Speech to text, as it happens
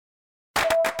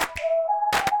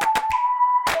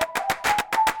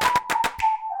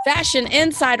Fashion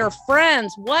Insider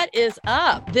friends, what is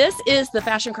up? This is the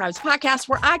Fashion Crimes podcast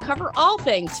where I cover all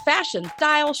things fashion,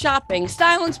 style, shopping,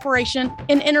 style inspiration,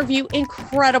 and interview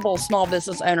incredible small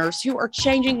business owners who are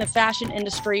changing the fashion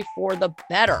industry for the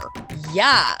better.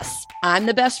 Yes, I'm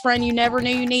the best friend you never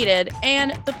knew you needed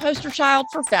and the poster child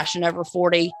for fashion over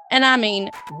 40, and I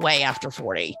mean way after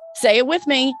 40. Say it with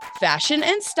me, fashion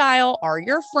and style are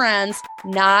your friends,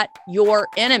 not your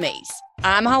enemies.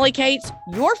 I'm Holly Cates,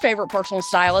 your favorite personal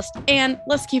stylist, and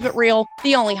let's keep it real,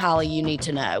 the only Holly you need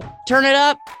to know. Turn it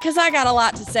up, because I got a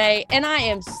lot to say, and I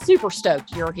am super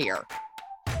stoked you're here.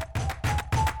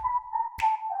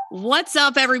 What's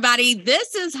up, everybody?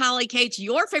 This is Holly Cates,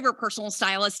 your favorite personal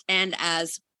stylist, and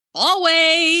as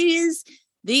always,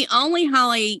 the only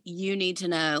Holly you need to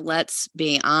know. Let's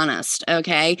be honest,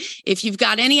 okay? If you've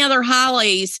got any other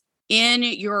Hollies in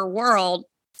your world,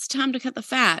 it's time to cut the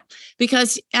fat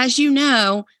because, as you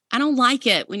know, I don't like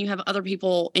it when you have other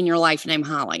people in your life named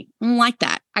Holly. I don't like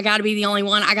that. I got to be the only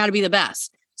one. I got to be the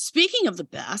best. Speaking of the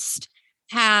best,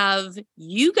 have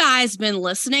you guys been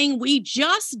listening? We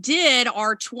just did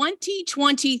our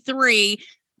 2023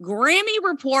 Grammy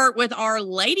report with our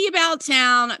lady about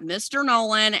town, Mr.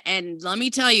 Nolan. And let me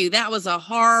tell you, that was a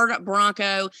hard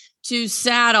Bronco to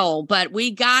saddle, but we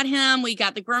got him. We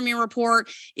got the Grammy report.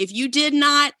 If you did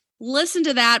not listen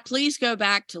to that, please go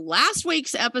back to last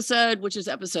week's episode, which is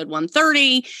episode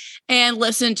 130, and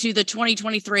listen to the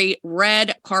 2023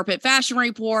 Red Carpet Fashion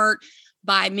Report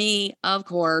by me, of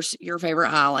course, your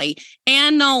favorite Holly,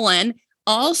 and Nolan.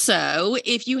 Also,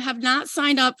 if you have not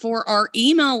signed up for our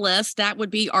email list, that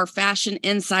would be our Fashion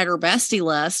Insider Bestie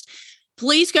list.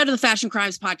 Please go to the Fashion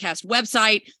Crimes Podcast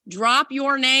website, drop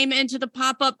your name into the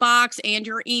pop-up box and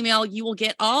your email. You will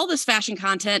get all this fashion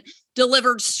content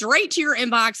delivered straight to your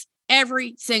inbox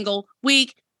every single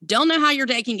week. Don't know how your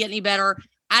day can get any better.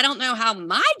 I don't know how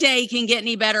my day can get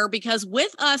any better because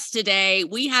with us today,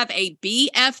 we have a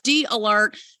BFD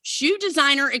alert, shoe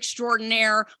designer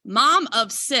extraordinaire, mom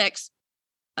of 6.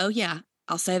 Oh yeah,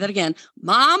 I'll say that again.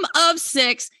 Mom of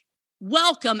 6.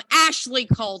 Welcome, Ashley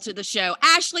Cole, to the show.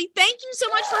 Ashley, thank you so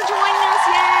much for joining us.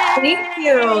 Yay! Thank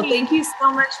you. Thank you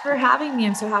so much for having me.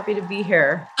 I'm so happy to be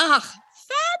here.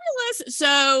 Fabulous.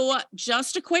 So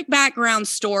just a quick background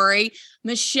story.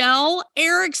 Michelle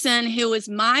Erickson, who is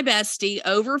my bestie,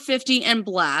 over 50 and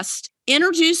blessed,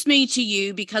 introduced me to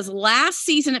you because last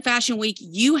season at Fashion Week,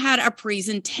 you had a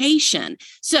presentation.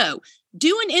 So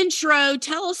do an intro.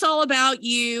 Tell us all about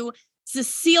you.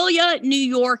 Cecelia, New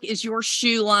York is your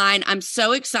shoe line. I'm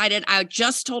so excited. I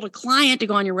just told a client to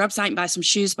go on your website and buy some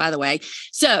shoes, by the way.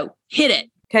 So hit it.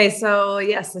 Okay. So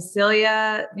yes,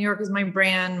 Cecelia, New York is my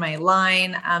brand, my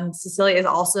line. Cecelia is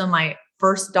also my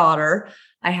first daughter.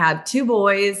 I had 2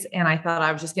 boys and I thought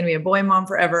I was just going to be a boy mom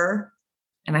forever.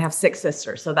 And I have 6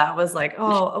 sisters. So that was like,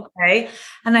 oh, okay.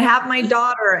 And I have my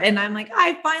daughter and I'm like,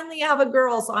 I finally have a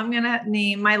girl. So I'm going to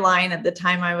name my line at the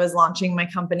time I was launching my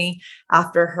company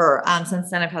after her. Since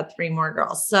then I've had 3 more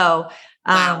girls. So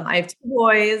wow. I have 2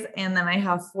 boys and then I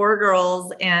have 4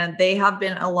 girls and they have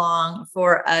been along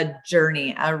for a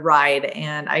journey, a ride.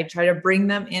 And I try to bring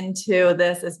them into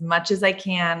this as much as I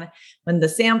can. When the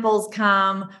samples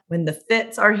come, when the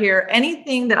fits are here,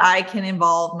 anything that I can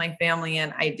involve my family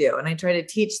in, I do. And I try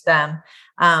to teach them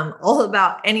all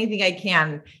about anything I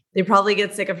can. They probably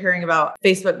get sick of hearing about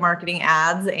Facebook marketing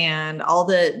ads and all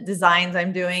the designs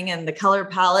I'm doing and the color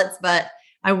palettes, but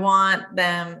I want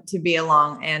them to be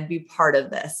along and be part of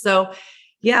this. So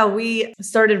yeah, we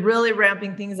started really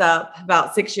ramping things up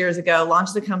about 6 years ago,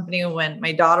 launched the company when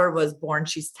my daughter was born.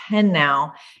 She's 10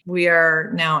 now. We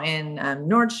are now in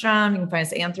Nordstrom. You can find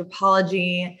us at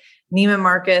Anthropologie, Neiman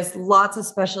Marcus, lots of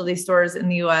specialty stores in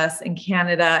the US and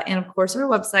Canada. And of course, our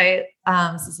website,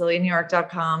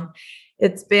 CeceliaNewYork.com.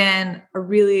 It's been a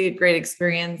really great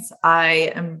experience.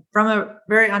 I am from a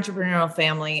very entrepreneurial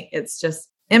family. It's just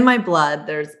in my blood.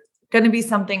 There's going to be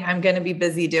something I'm going to be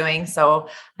busy doing. So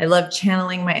I love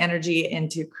channeling my energy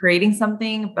into creating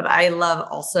something, but I love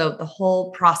also the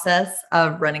whole process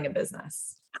of running a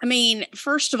business. I mean,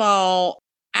 first of all,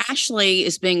 Ashley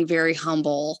is being very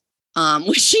humble.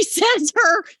 When she says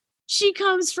she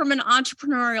comes from an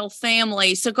entrepreneurial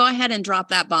family. So go ahead and drop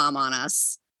that bomb on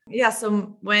us. Yeah.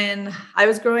 So when I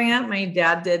was growing up, my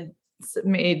dad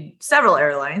made several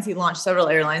airlines. He launched several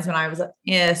airlines. When I was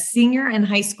a senior in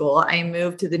high school, I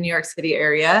moved to the New York City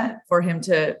area for him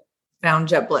to found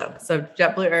JetBlue. So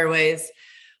JetBlue Airways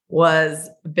was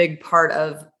a big part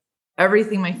of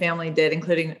everything my family did,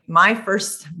 including my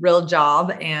first real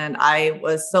job. And I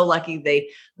was so lucky they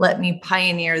let me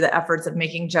pioneer the efforts of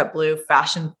making JetBlue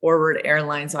fashion forward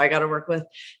airline. So I got to work with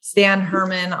Stan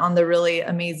Herman on the really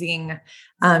amazing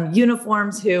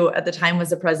uniforms, who at the time was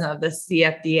the president of the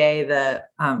CFDA,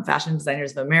 the Fashion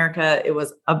Designers of America. It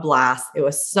was a blast. It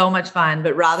was so much fun.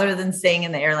 But rather than staying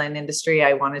in the airline industry,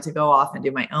 I wanted to go off and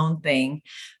do my own thing.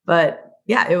 But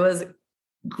yeah, it was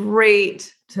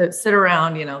great to sit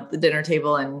around, the dinner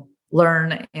table and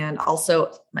learn. And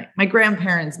also my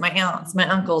grandparents, my aunts, my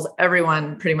uncles,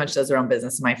 everyone pretty much does their own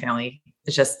business in my family.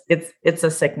 It's just, it's a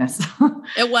sickness.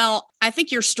 Well, I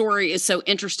think your story is so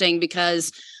interesting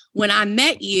because when I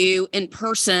met you in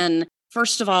person,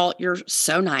 first of all, you're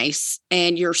so nice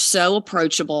and you're so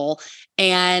approachable.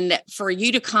 And for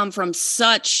you to come from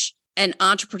such an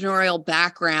entrepreneurial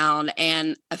background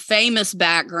and a famous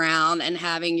background, and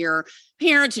having your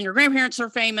parents and your grandparents are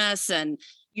famous and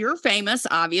you're famous,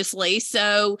 obviously.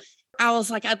 So I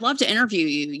was like, I'd love to interview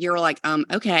you. You're like,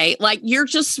 okay. Like, you're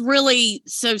just really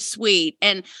so sweet.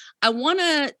 And I want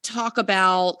to talk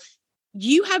about,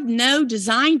 you have no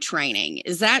design training.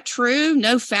 Is that true?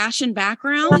 No fashion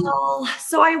background? Well,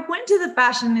 so I went to the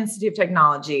Fashion Institute of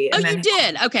Technology. Oh, you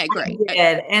did? Okay, great.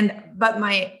 I did. But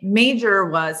my major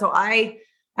was, so I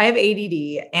have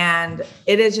ADD, and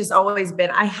it has just always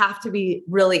been, I have to be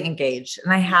really engaged,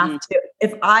 and I have to,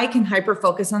 if I can hyper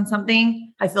focus on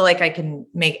something, I feel like I can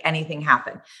make anything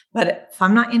happen. But if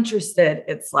I'm not interested,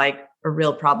 it's like a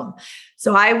real problem.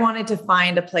 So I wanted to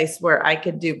find a place where I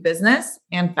could do business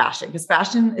and fashion, because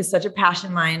fashion is such a passion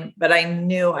of mine, but I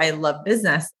knew I love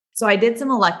business. So I did some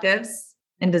electives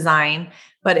in design,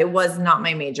 but it was not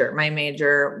my major. My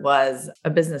major was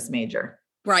a business major.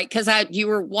 Right. Because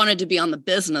you wanted to be on the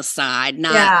business side,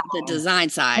 not the design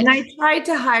side. And I tried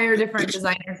to hire different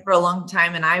designers for a long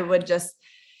time, and I would just,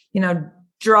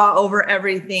 draw over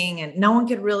everything, and no one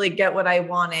could really get what I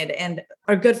wanted. And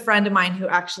a good friend of mine who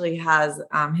actually has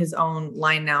his own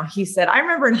line now, he said, I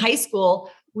remember in high school,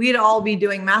 we'd all be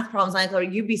doing math problems. I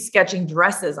thought you'd be sketching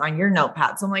dresses on your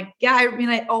notepad. So I'm like, yeah,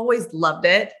 I always loved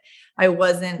it. I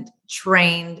wasn't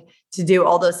trained to do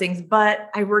all those things, but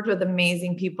I worked with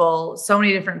amazing people, so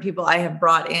many different people I have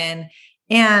brought in.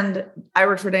 And I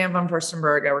worked for Dan von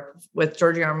Furstenberg. I worked with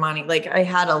Giorgio Armani. Like, I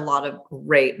had a lot of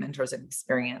great mentors and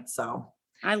experience. So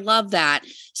I love that.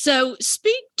 So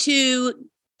speak to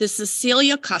the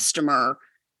Cecelia customer,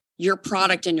 your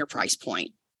product and your price point.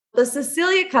 The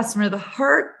Cecelia customer, the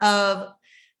heart of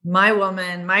my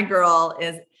woman, my girl,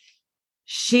 is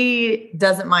she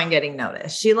doesn't mind getting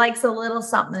noticed. She likes a little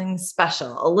something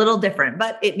special, a little different,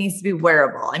 but it needs to be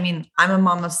wearable. I mean, I'm a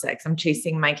mom of 6. I'm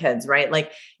chasing my kids, right?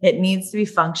 Like, it needs to be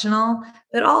functional,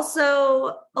 but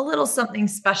also a little something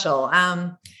special.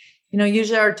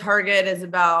 Usually our target is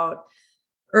about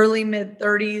early mid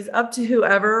 30s up to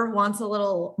whoever wants a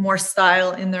little more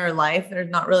style in their life. There's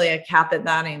not really a cap at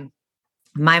that. And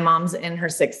my mom's in her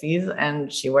 60s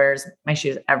and she wears my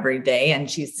shoes every day,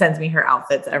 and she sends me her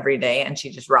outfits every day, and she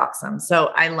just rocks them.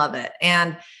 So I love it.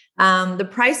 And the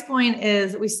price point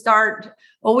is, we start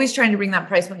always trying to bring that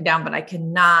price point down, but I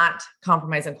cannot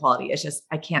compromise on quality. It's just,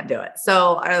 I can't do it.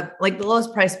 So like the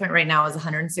lowest price point right now is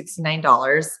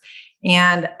 $169.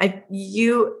 And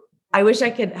I wish I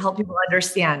could help people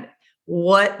understand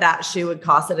what that shoe would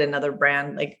cost at another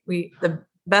brand. Like, the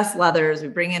best leathers, we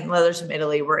bring in leathers from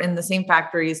Italy. We're in the same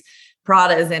factories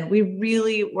Prada is in. We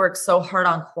really work so hard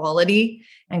on quality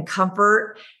and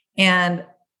comfort, and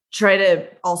try to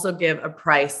also give a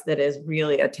price that is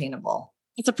really attainable.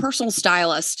 It's a personal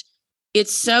stylist.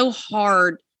 It's so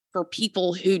hard for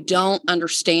people who don't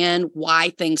understand why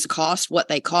things cost what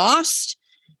they cost,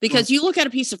 because you look at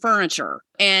a piece of furniture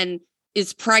and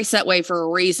it's priced that way for a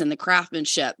reason, the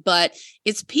craftsmanship. But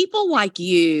it's people like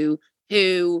you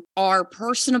who are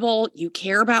personable. You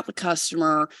care about the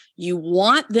customer. You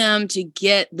want them to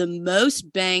get the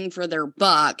most bang for their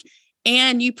buck,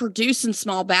 and you produce in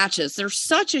small batches. There's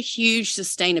such a huge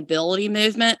sustainability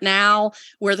movement now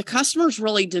where the customer's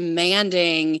really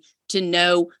demanding to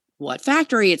know what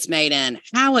factory it's made in,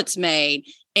 how it's made.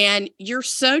 And you're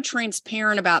so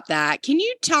transparent about that. Can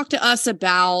you talk to us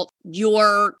about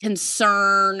your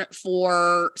concern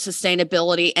for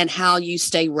sustainability and how you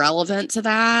stay relevant to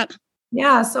that?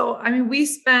 Yeah. So, we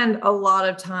spend a lot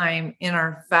of time in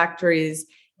our factories,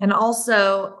 and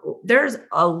also there's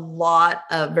a lot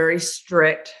of very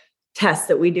strict tests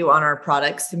that we do on our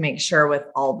products to make sure, with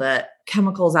all the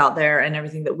chemicals out there and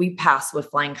everything, that we pass with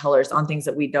flying colors on things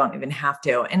that we don't even have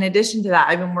to. In addition to that,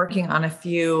 I've been working on a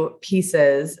few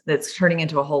pieces that's turning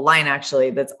into a whole line,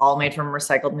 actually, that's all made from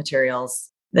recycled materials,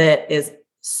 that is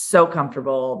so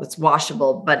comfortable, that's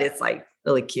washable, but it's like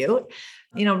really cute.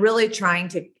 Really trying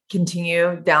to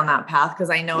continue down that path because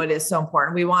I know it is so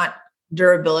important. We want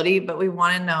durability, but we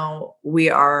want to know we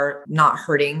are not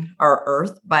hurting our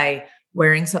earth by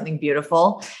wearing something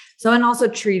beautiful. So, and also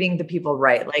treating the people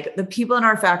right. Like the people in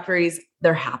our factories,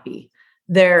 they're happy.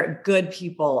 They're good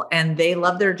people and they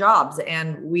love their jobs.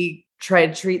 And we try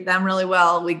to treat them really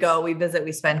well. We go, we visit,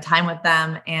 we spend time with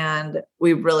them. And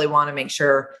we really want to make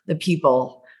sure the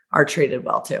people are treated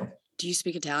well too. Do you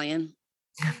speak Italian?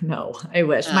 No, I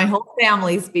wish. My whole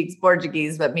family speaks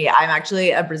Portuguese, but me, I'm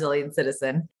actually a Brazilian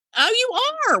citizen. Oh,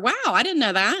 you are? Wow. I didn't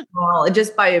know that. Well,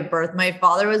 just by birth. My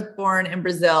father was born in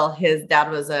Brazil. His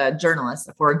dad was a journalist,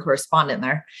 a foreign correspondent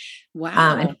there.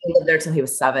 Wow. And he lived there till he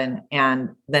was 7 and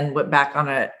then went back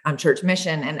on church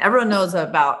mission. And everyone knows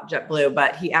about JetBlue,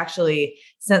 but he actually,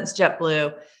 since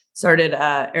JetBlue, started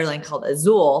an airline called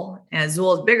Azul. And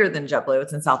Azul is bigger than JetBlue.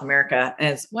 It's in South America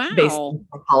and it's based in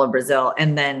São Paulo, Brazil.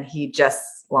 And then he just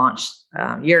launched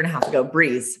a year and a half ago,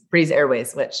 Breeze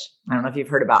Airways, which I don't know if you've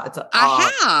heard about.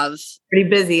 I have. Pretty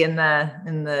busy in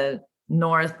the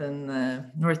north and the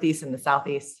northeast and the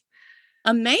southeast.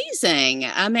 Amazing.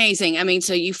 I mean,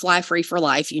 so you fly free for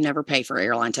life. You never pay for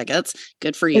airline tickets.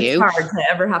 Good for you. It's hard to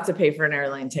ever have to pay for an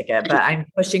airline ticket, but I'm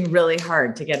pushing really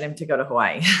hard to get him to go to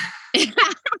Hawaii.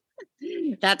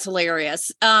 That's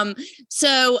hilarious.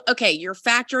 So, okay, your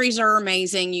factories are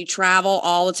amazing. You travel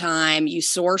all the time. You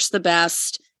source the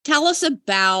best. Tell us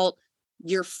about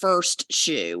your first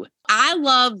shoe. I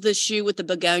love the shoe with the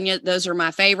begonia. Those are my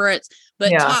favorites.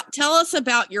 But tell us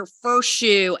about your first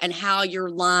shoe and how your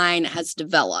line has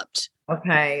developed.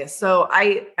 Okay. So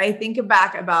I think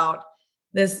back about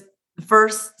this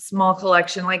first small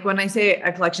collection. Like when I say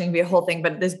a collection, it can be a whole thing,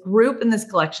 but this group in this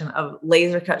collection of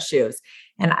laser cut shoes.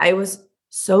 And I was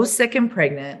so sick and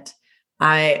pregnant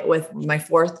with my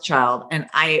 4th child. And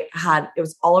it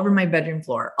was all over my bedroom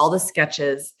floor, all the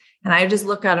sketches. And I just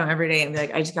look at them every day and be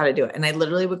like, I just got to do it. And I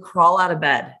literally would crawl out of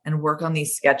bed and work on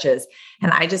these sketches.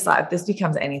 And I just thought, if this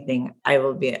becomes anything, I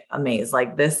will be amazed.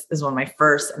 Like this is one of my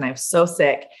first and I'm so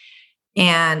sick.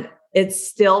 And it's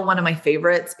still one of my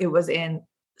favorites. It was in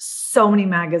so many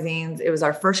magazines. It was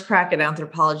our first crack at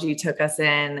Anthropology took us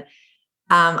in.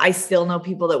 I still know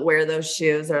people that wear those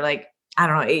shoes. They're like, I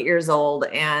don't know, 8 years old.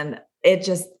 And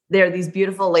they're these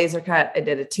beautiful laser cut. I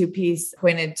did a 2-piece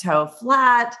pointed toe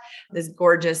flat, this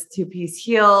gorgeous 2-piece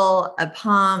heel, a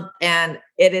pump, and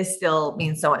it is still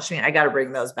means so much to me. I got to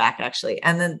bring those back actually.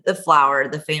 And then the flower,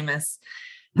 the famous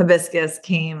hibiscus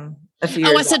came a few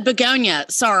years I said begonia.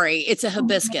 Sorry. It's a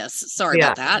hibiscus. Sorry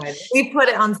about that. We put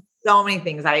it on so many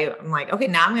things. I'm like, okay,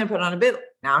 now I'm going to put it on a boot.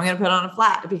 Now I'm going to put it on a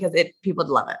flat because people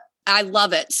would love it. I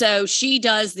love it. So she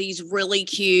does these really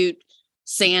cute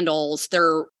sandals.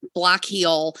 They're black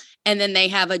heel, and then they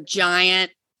have a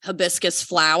giant hibiscus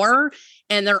flower,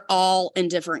 and they're all in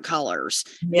different colors.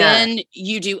 Yeah. Then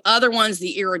you do other ones,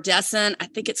 the iridescent. I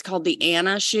think it's called the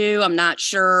Anna shoe. I'm not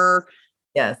sure.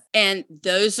 Yes. And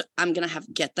those, I'm going to have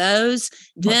to get those.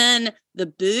 Then the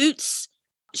boots,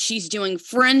 she's doing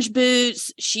fringe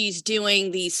boots. She's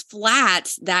doing these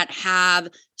flats that have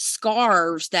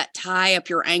scarves that tie up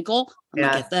your ankle. I'm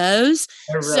going to get those.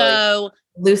 So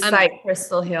Lucite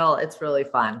Crystal Heel. It's really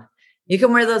fun. You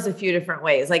can wear those a few different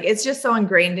ways. Like it's just so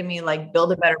ingrained in me, like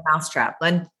build a better mousetrap.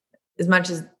 And as much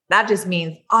as that just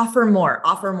means offer more.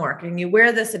 Can you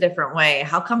wear this a different way?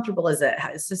 How comfortable is it?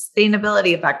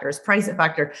 Sustainability factors, price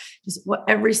factor, just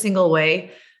every single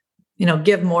way,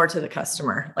 give more to the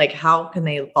customer. Like how can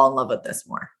they fall in love with this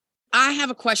more? I have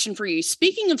a question for you.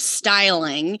 Speaking of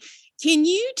styling, can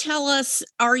you tell us,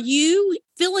 are you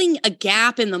filling a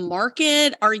gap in the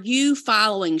market? Are you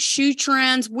following shoe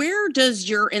trends? Where does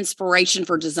your inspiration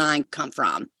for design come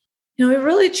from? We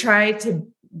really try to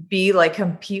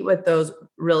compete with those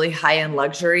really high-end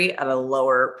luxury at a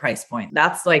lower price point.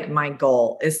 That's like my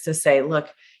goal is to say,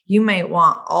 look, you might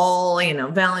want all,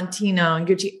 Valentino and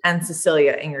Gucci and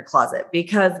Cecelia in your closet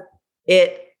because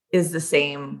it is the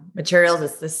same materials.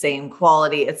 It's the same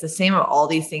quality. It's the same of all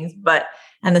these things,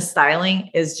 and the styling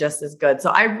is just as good.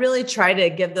 So I really try to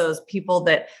give those people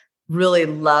that really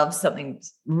love something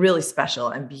really special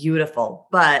and beautiful,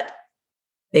 but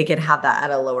they can have that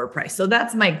at a lower price. So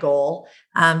that's my goal.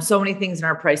 So many things in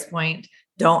our price point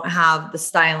don't have the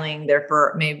styling,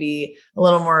 therefore maybe a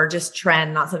little more just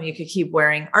trend, not something you could keep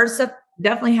wearing. Our stuff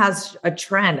definitely has a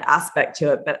trend aspect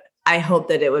to it, but I hope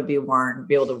that it would be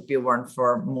able to be worn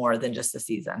for more than just a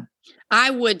season. I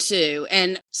would too.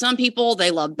 And some people, they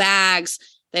love bags,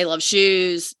 they love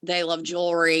shoes, they love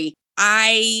jewelry.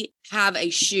 I have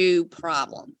a shoe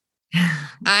problem.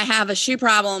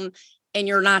 and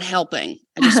you're not helping.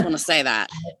 I just want to say that.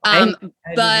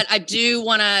 But I do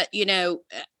want to,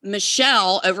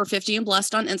 Michelle, over 50 and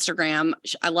blessed on Instagram.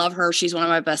 I love her. She's one of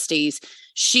my besties.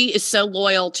 She is so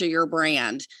loyal to your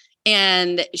brand,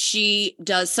 and she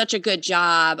does such a good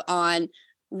job on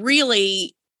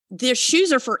really, their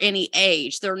shoes are for any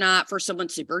age. They're not for someone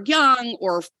super young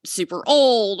or super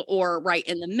old or right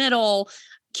in the middle.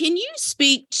 Can you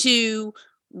speak to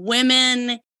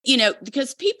women,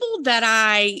 because people that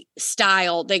I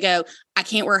style, they go, I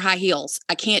can't wear high heels.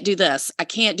 I can't do this. I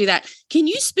can't do that. Can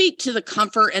you speak to the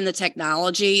comfort and the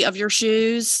technology of your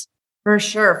shoes? For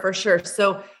sure. For sure.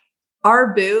 So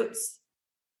our boots,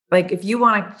 like if you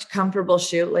want a comfortable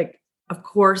shoe, like of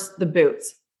course the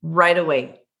boots right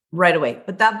away.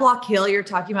 But that block heel you're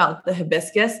talking about, the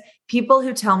hibiscus, people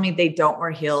who tell me they don't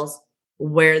wear heels,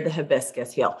 wear the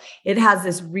hibiscus heel. It has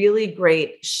this really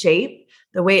great shape.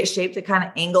 The way it's shaped, it kind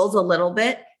of angles a little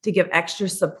bit to give extra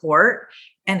support.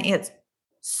 And it's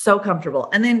so comfortable.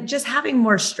 And then just having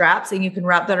more straps and you can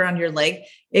wrap that around your leg,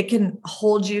 it can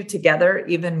hold you together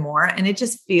even more. And it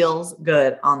just feels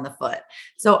good on the foot.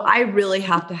 So I really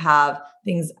have to have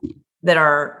things that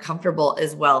are comfortable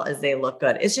as well as they look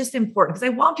good. It's just important because I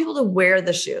want people to wear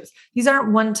the shoes. These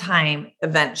aren't one-time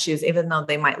event shoes, even though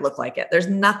they might look like it. There's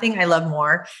nothing I love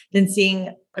more than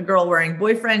seeing a girl wearing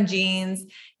boyfriend jeans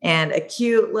and a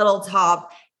cute little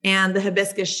top and the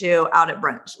hibiscus shoe out at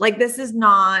brunch. Like this is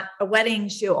not a wedding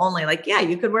shoe only. Like, yeah,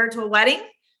 you could wear it to a wedding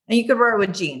and you could wear it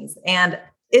with jeans. And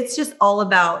it's just all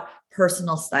about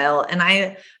personal style. And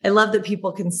I love that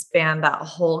people can span that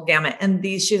whole gamut. And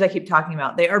these shoes I keep talking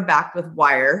about, they are backed with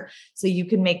wire. So you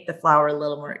can make the flower a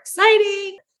little more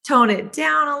exciting, tone it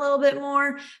down a little bit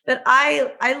more. But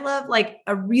I love like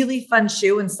a really fun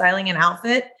shoe and styling an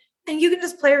outfit. And you can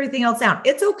just play everything else down.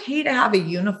 It's okay to have a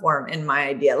uniform in my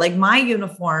idea. Like my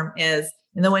uniform is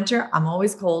in the winter, I'm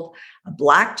always cold, a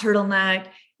black turtleneck,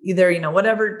 either,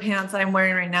 whatever pants I'm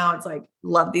wearing right now. It's like,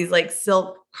 love these like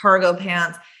silk cargo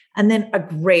pants. And then a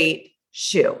great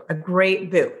shoe, a great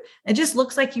boot. It just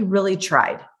looks like you really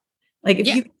tried. Like if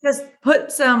you just put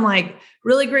some like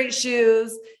really great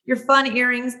shoes, your fun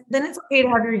earrings, then it's okay to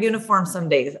have your uniform some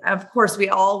days. Of course, we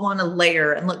all want to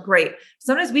layer and look great.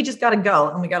 Sometimes we just got to go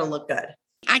and we got to look good.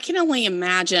 I can only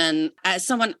imagine as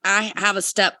someone, I have a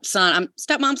stepson, I'm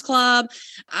stepmom's club.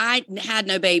 I had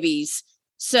no babies.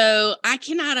 So I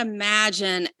cannot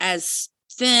imagine as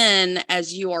thin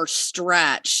as you are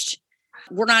stretched.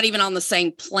 We're not even on the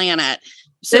same planet.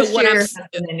 So this what year has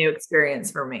been a new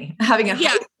experience for me, having a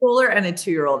high schooler and a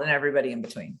 2-year-old and everybody in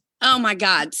between. Oh my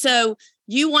God. So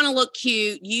you want to look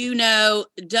cute,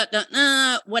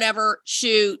 whatever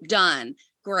shoe done.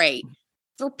 Great.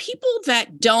 For people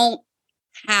that don't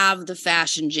have the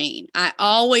fashion gene, I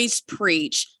always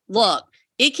preach, look,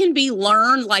 it can be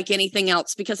learned like anything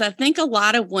else, because I think a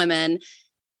lot of women,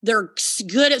 they're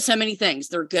good at so many things.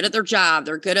 They're good at their job.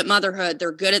 They're good at motherhood.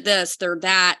 They're good at this, they're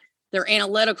that, they're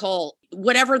analytical,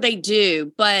 whatever they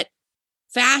do. But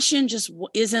fashion just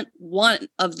isn't one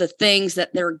of the things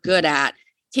that they're good at.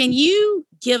 Can you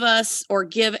give us or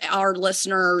give our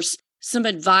listeners some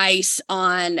advice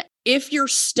on if you're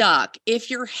stuck, if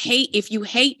you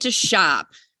hate to shop,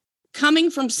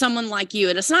 coming from someone like you,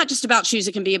 and it's not just about shoes,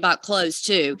 it can be about clothes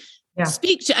too. Yeah.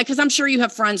 Speak to, because I'm sure you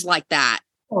have friends like that.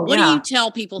 Oh, what do you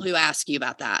tell people who ask you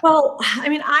about that? Well, I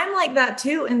mean, I'm like that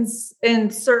too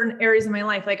in certain areas of my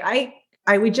life. Like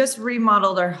we just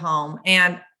remodeled our home,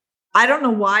 and I don't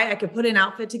know why I could put an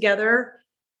outfit together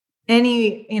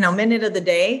any, minute of the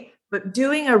day, but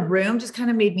doing a room just kind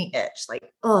of made me itch. Like,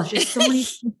 oh, just so many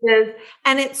pieces,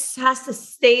 and it has to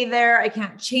stay there. I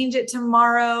can't change it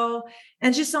tomorrow.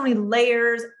 And just so many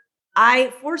layers.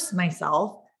 I forced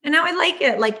myself, and now I like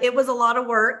it. Like it was a lot of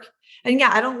work. And yeah,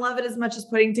 I don't love it as much as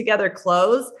putting together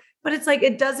clothes, but it's like,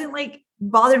 it doesn't like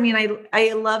bother me. And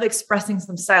I love expressing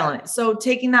some style in it. So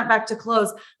taking that back to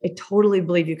clothes, I totally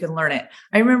believe you can learn it.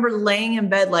 I remember laying in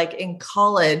bed, like in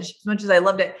college, as much as I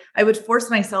loved it, I would force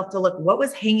myself to look what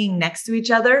was hanging next to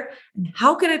each other and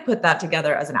how could I put that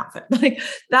together as an outfit? Like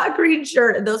that green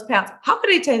shirt and those pants, how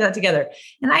could I tie that together?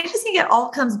 And I just think it all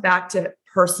comes back to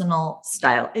personal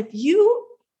style. If you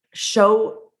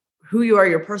show who you are,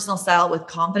 your personal style with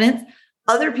confidence,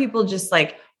 other people just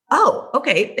like, oh,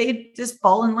 okay. They just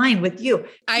fall in line with you.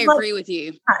 I agree with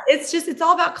you. It's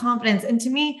all about confidence. And to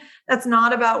me, that's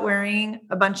not about wearing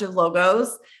a bunch of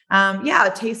logos.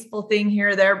 A tasteful thing here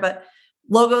or there, but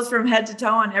logos from head to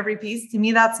toe on every piece. To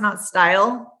me, that's not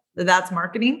style. That's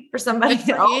marketing for somebody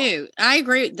else. For you. I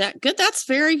agree with that. Good. That's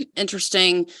very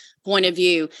interesting point of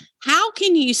view. How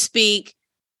can you speak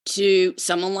to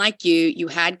someone like you? You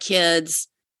had kids.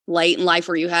 late in life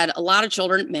where you had a lot of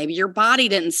children, maybe your body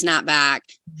didn't snap back.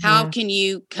 How can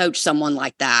you coach someone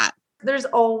like that? There's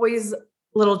always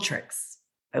little tricks.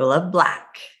 I love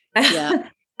black. Yeah.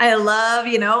 I love,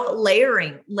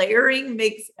 layering. Layering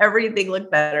makes everything look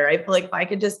better. I feel like if I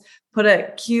could just put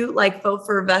a cute, like faux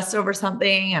fur vest over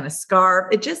something and a scarf,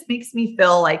 it just makes me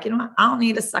feel like, I don't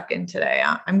need to suck in today.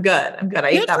 I'm good. I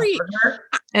ate that burger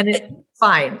and it's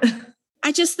fine.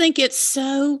 I just think it's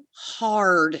so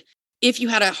hard. If you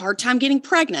had a hard time getting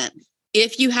pregnant,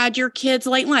 if you had your kids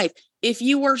late in life, if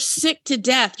you were sick to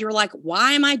death, you're like,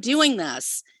 why am I doing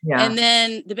this? Yeah. And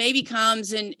then the baby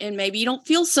comes and maybe you don't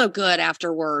feel so good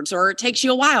afterwards, or it takes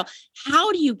you a while.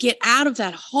 How do you get out of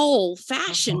that hole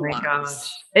fashion-wise?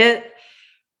 Gosh.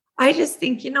 I just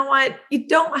think, you know what? You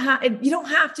don't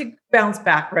have to bounce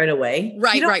back right away.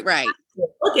 Right.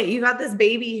 Look you got this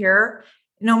baby here.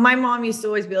 My mom used to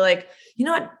always be like, you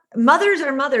know what? Mothers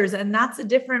are mothers, and that's a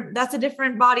different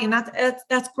body. And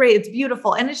that's great. It's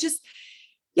beautiful. And it's just,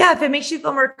 yeah, if it makes you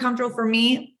feel more comfortable. For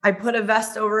me, I put a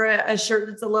vest over a shirt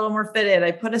that's a little more fitted.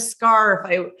 I put a scarf.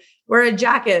 I wear a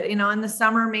jacket, in the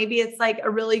summer, maybe it's like a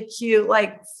really cute,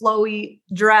 like flowy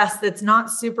dress that's not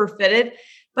super fitted,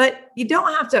 but you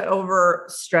don't have to over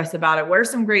stress about it. Wear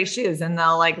some great shoes and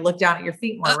they'll like look down at your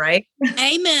feet more, right?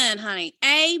 Amen, honey.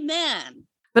 Amen.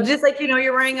 But just like,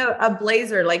 you're wearing a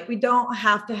blazer, like we don't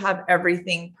have to have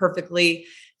everything perfectly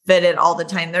fitted all the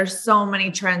time. There's so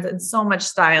many trends and so much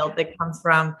style that comes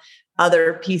from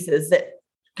other pieces that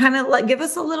kind of like give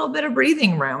us a little bit of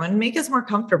breathing room and make us more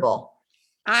comfortable.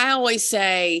 I always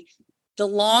say the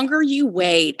longer you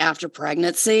wait after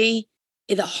pregnancy,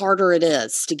 the harder it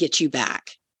is to get you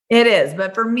back. It is.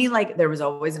 But for me, like there was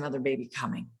always another baby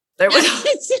coming. There was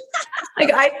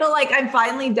like, I feel like I'm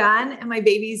finally done and my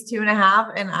baby's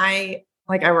 2.5. And I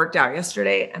worked out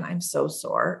yesterday and I'm so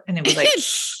sore. And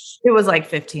it was like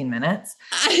 15 minutes.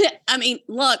 I mean,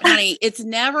 look, honey, it's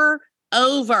never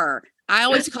over.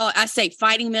 I say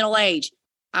fighting middle age.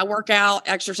 I work out,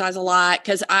 exercise a lot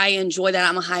because I enjoy that.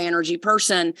 I'm a high energy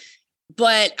person.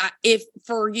 But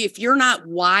if you're not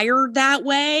wired that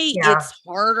way, it's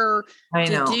harder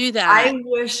to do that. I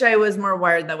wish I was more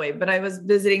wired that way, but I was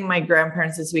visiting my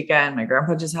grandparents this weekend. My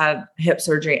grandpa just had hip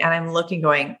surgery and I'm looking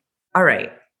going, all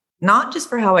right, not just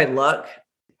for how I look,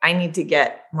 I need to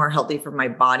get more healthy for my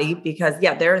body because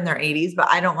they're in their 80s, but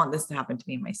I don't want this to happen to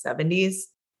me in my 70s.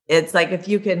 It's like, if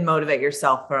you can motivate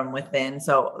yourself from within.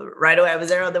 So right away, I was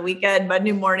there on the weekend,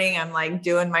 Monday morning, I'm like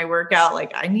doing my workout.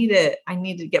 Like I need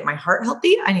to get my heart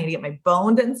healthy. I need to get my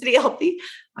bone density healthy.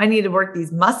 I need to work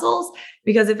these muscles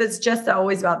because if it's just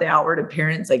always about the outward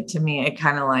appearance, like to me, it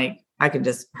kind of like, I could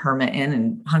just hermit in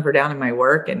and hunker down in my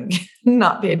work and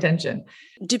not pay attention.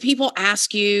 Do people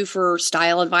ask you for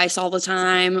style advice all the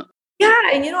time?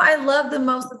 Yeah. And I love the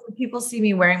most when people see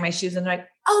me wearing my shoes and they're like,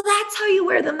 oh, that's how you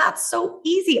wear them. That's so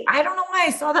easy. I don't know why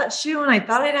I saw that shoe and I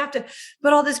thought I'd have to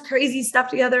put all this crazy stuff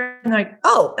together. And they're like,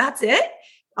 oh, that's it.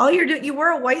 All you're doing, you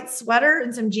wear a white sweater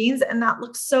and some jeans and that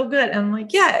looks so good. And I'm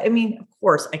like, yeah, I mean, of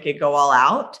course I could go all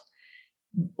out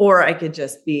or I could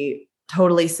just be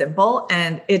totally simple.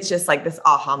 And it's just like this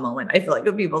aha moment. I feel like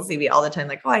when people see me all the time,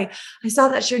 like, oh, I saw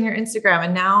that shoe on your Instagram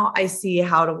and now I see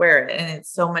how to wear it. And it's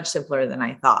so much simpler than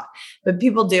I thought. But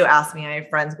people do ask me, I have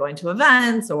friends going to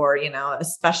events or, a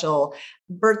special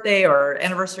birthday or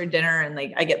anniversary dinner. And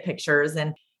like, I get pictures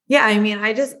and I mean,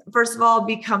 I just, first of all,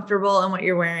 be comfortable in what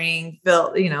you're wearing.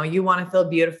 You want to feel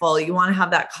beautiful. You want to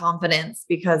have that confidence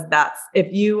because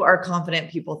if you are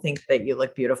confident, people think that you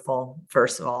look beautiful,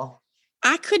 first of all.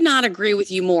 I could not agree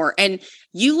with you more. And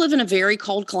you live in a very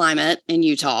cold climate in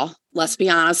Utah. Let's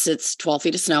be honest, it's 12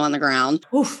 feet of snow on the ground.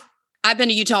 Oof. I've been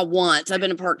to Utah once. I've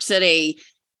been to Park City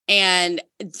and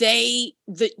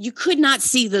you could not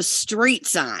see the street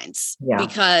signs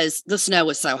because the snow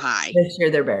was so high. This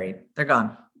year they're buried. They're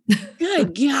gone.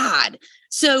 Good God.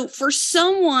 So for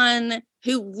someone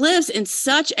who lives in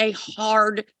such a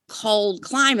hard, cold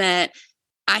climate,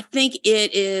 I think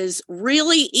it is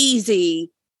really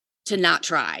easy to not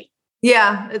try.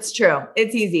 Yeah, it's true.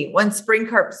 It's easy. When spring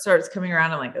carp starts coming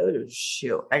around, I'm like, oh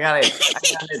shoot, I got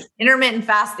it. Intermittent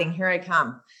fasting. Here I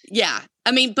come. Yeah.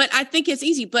 I mean, but I think it's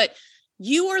easy, but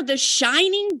you are the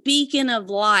shining beacon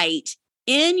of light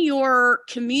in your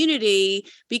community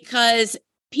because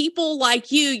people like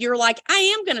you're like, I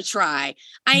am going to try.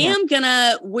 I am going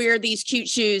to wear these cute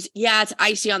shoes. Yeah, it's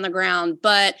icy on the ground,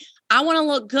 but I want to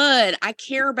look good. I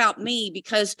care about me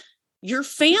because your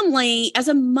family, as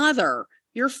a mother,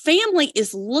 your family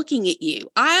is looking at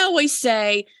you. I always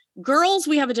say, girls,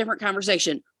 we have a different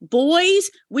conversation.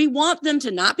 Boys, we want them to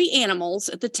not be animals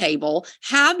at the table,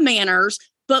 have manners,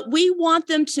 but we want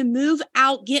them to move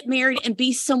out, get married, and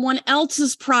be someone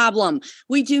else's problem.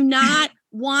 We do not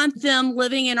want them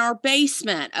living in our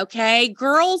basement. Okay.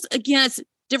 Girls, again, it's a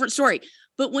different story.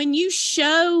 But when you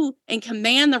show and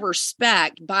command the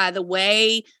respect by the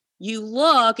way you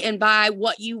look and by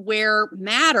what you wear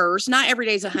matters, not every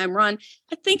day's a home run.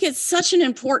 I think it's such an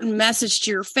important message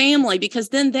to your family because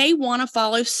then they want to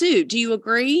follow suit. Do you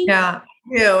agree? Yeah,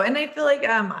 I do. And I feel like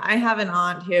I have an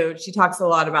aunt who she talks a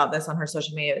lot about this on her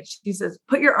social media. She says,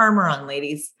 put your armor on,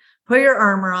 ladies. Put your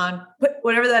armor on, put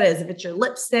whatever that is. If it's your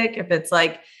lipstick, if it's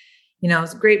like,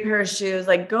 it's a great pair of shoes,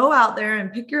 like go out there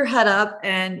and pick your head up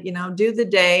and, do the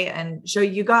day and show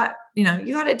you got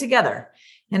it together.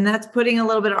 And that's putting a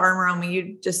little bit of armor on when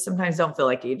you just sometimes don't feel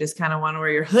like it. You just kind of want to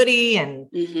wear your hoodie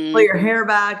and pull your hair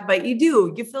back, but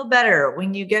you feel better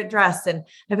when you get dressed. And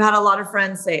I've had a lot of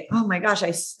friends say, oh my gosh,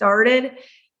 I started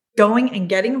going and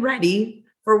getting ready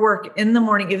for work in the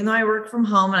morning, even though I work from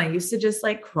home. And I used to just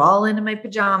like crawl into my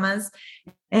pajamas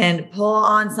and pull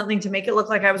on something to make it look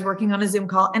like I was working on a Zoom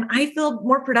call. And I feel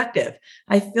more productive.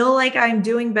 I feel like I'm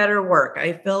doing better work.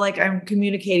 I feel like I'm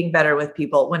communicating better with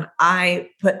people when I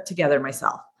put together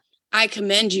myself. I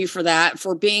commend you for that,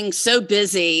 for being so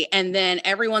busy and then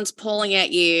everyone's pulling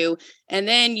at you and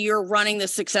then you're running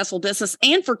this successful business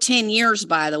and for 10 years,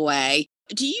 by the way.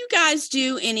 Do you guys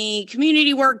do any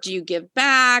community work? Do you give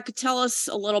back? Tell us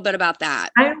a little bit about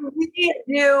that. We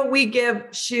do. We give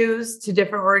shoes to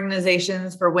different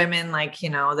organizations for women, like,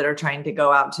 that are trying to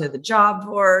go out to the job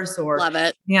force or love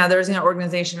it. Yeah. There's an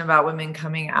organization about women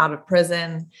coming out of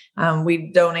prison.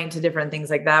 We donate to different things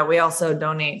like that. We also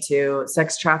donate to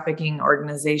sex trafficking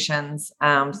organizations.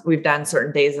 We've done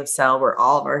certain days of sell where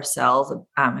all of our cells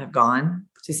have gone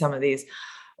to some of these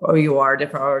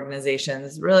different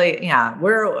organizations. Really, yeah,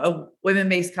 we're a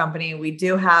women-based company. We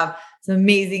do have some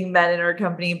amazing men in our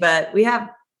company, but we have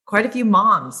quite a few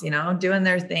moms, doing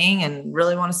their thing and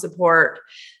really want to support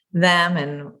them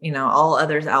and, all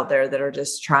others out there that are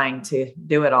just trying to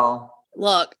do it all.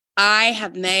 Look, I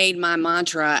have made my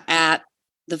mantra at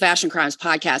the Fashion Crimes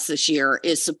podcast this year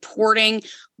is supporting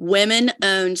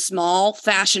women-owned small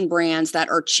fashion brands that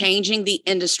are changing the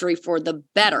industry for the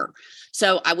better.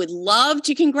 So I would love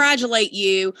to congratulate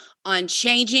you on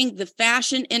changing the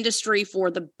fashion industry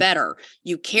for the better.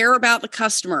 You care about the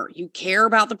customer. You care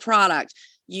about the product.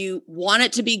 You want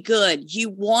it to be good. You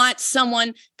want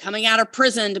someone coming out of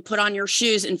prison to put on your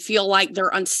shoes and feel like they're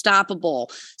unstoppable.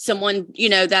 Someone,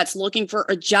 that's looking for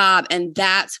a job. And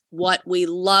that's what we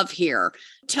love here.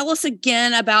 Tell us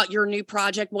again about your new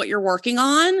project, what you're working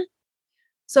on.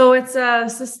 So it's a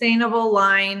sustainable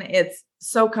line. It's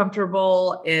so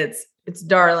comfortable. It's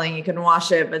darling. You can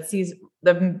wash it, but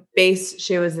the base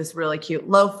shoe is this really cute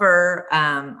loafer.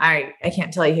 I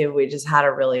can't tell you who. We just had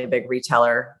a really big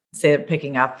retailer say they're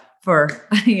picking up for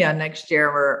next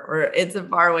year. We're it's a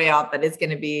far way off, but it's going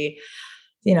to be,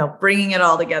 bringing it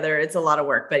all together. It's a lot of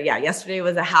work, but yeah, yesterday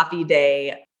was a happy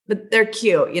day. But they're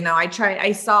cute.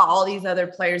 I saw all these other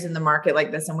players in the market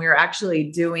like this, and we were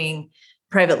actually doing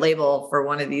private label for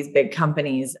one of these big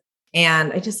companies.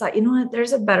 And I just thought,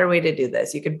 there's a better way to do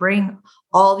this. You could bring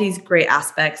all these great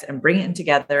aspects and bring it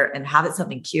together and have it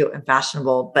something cute and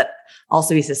fashionable, but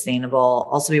also be sustainable,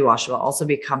 also be washable, also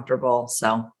be comfortable.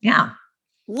 So yeah.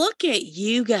 Look at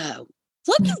you go.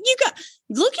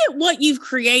 Look at what you've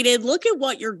created. Look at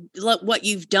what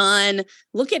you've done.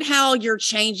 Look at how you're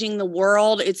changing the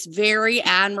world. It's very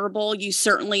admirable. You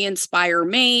certainly inspire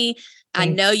me. I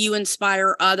know you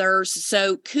inspire others.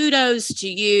 So kudos to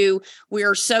you. We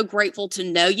are so grateful to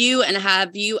know you and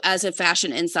have you as a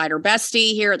fashion insider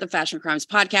bestie here at the Fashion Crimes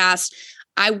podcast.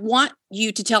 I want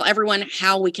you to tell everyone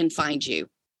how we can find you.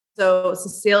 So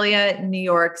Cecelia New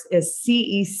York's is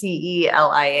Cecelia,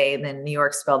 and then New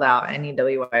York spelled out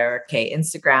Newyork.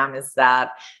 Instagram is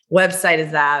that. Website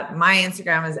is that. My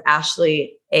Instagram is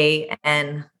Ashley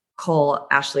A.N. Cole,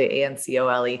 Ashley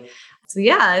A.N.C.O.L.E. So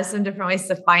yeah, there's some different ways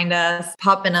to find us,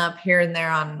 popping up here and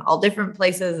there on all different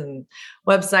places and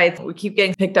websites. We keep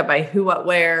getting picked up by Who What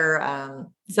Wear.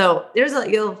 So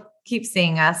you'll keep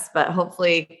seeing us, but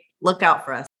hopefully look out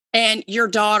for us. And your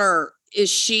daughter, is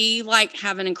she like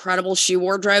have an incredible shoe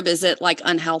wardrobe? Is it like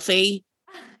unhealthy?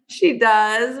 She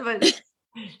does, but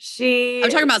I'm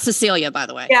talking about Cecelia, by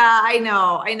the way. Yeah, I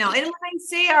know. And when I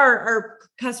say our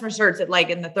customer starts at like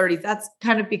in the 30s, that's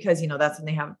kind of because, that's when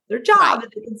they have their job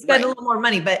and they can spend a little more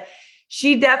money, but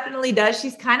she definitely does.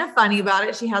 She's kind of funny about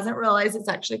it. She hasn't realized it's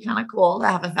actually kind of cool to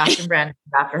have a fashion brand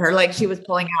after her. Like she was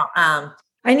pulling out,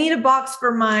 I need a box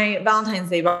for my Valentine's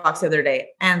Day box the other day.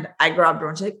 And I grabbed her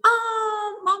and she's like,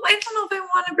 Mom, I don't know if I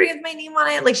want to bring it with my name on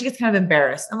it. Like she gets kind of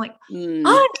embarrassed. I'm like,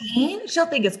 honey, she'll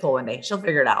think it's cool one day. She'll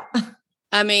figure it out.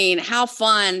 I mean, how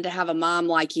fun to have a mom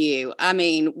like you. I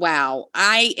mean, wow.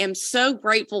 I am so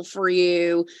grateful for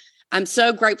you. I'm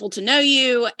so grateful to know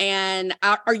you. And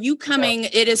are you coming?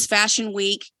 It is Fashion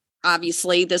Week,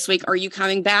 obviously, this week. Are you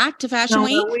coming back to Fashion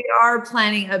Week? We are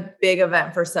planning a big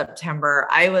event for September.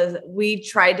 We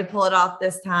tried to pull it off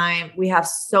this time. We have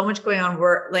so much going on.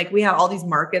 We have all these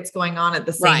markets going on at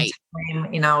the same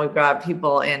time. We've got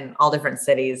people in all different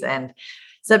cities, and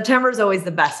September is always the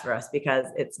best for us because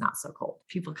it's not so cold.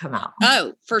 People come out.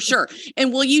 Oh, for sure.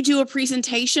 And will you do a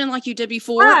presentation like you did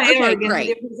before? Okay,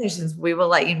 great. Presentations. We will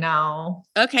let you know.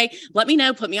 Okay. Let me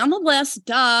know. Put me on the list.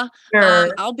 Duh.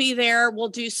 Sure. I'll be there. We'll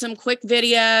do some quick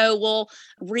video. We'll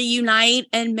reunite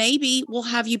and maybe we'll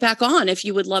have you back on if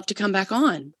you would love to come back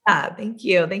on. Yeah, thank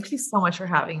you. Thank you so much for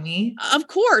having me. Of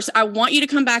course. I want you to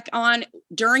come back on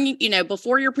during,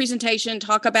 before your presentation,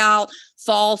 talk about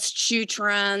fall shoe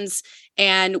trends.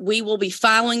 And we will be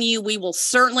following you. We will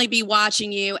certainly be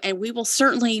watching you, and we will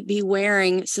certainly be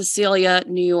wearing Cecelia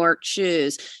New York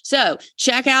shoes. So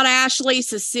check out Ashley,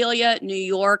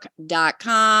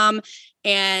 CeceliaNewYork.com.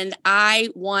 And I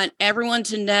want everyone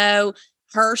to know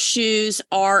her shoes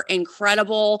are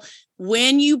incredible.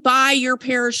 When you buy your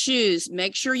pair of shoes,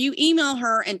 make sure you email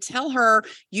her and tell her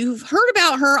you've heard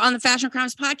about her on the Fashion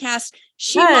Crimes podcast.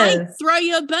 She might throw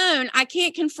you a bone. I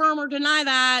can't confirm or deny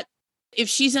that. If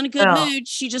she's in a good mood,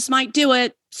 she just might do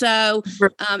it. So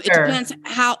it depends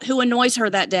who annoys her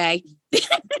that day.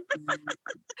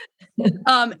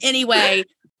 Anyway,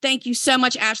 thank you so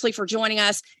much, Ashley, for joining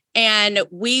us. And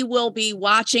we will be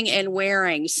watching and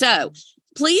wearing. So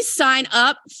please sign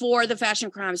up for the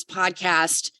Fashion Crimes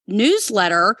podcast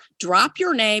newsletter. Drop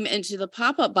your name into the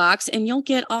pop-up box and you'll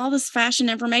get all this fashion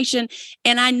information.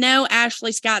 And I know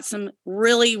Ashley's got some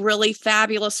really, really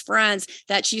fabulous friends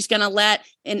that she's going to let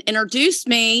and introduce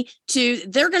me to.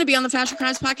 They're going to be on the Fashion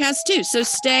Crimes podcast too. So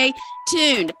stay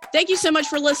tuned. Thank you so much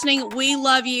for listening. We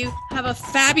love you. Have a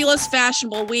fabulous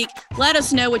fashionable week. Let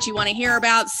us know what you want to hear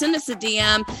about. Send us a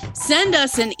DM, send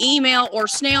us an email or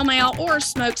snail mail or a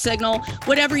smoke signal,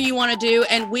 whatever you want to do.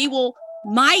 And we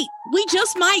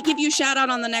just might give you a shout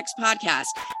out on the next podcast.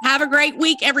 Have a great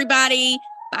week, everybody.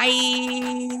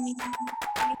 Bye.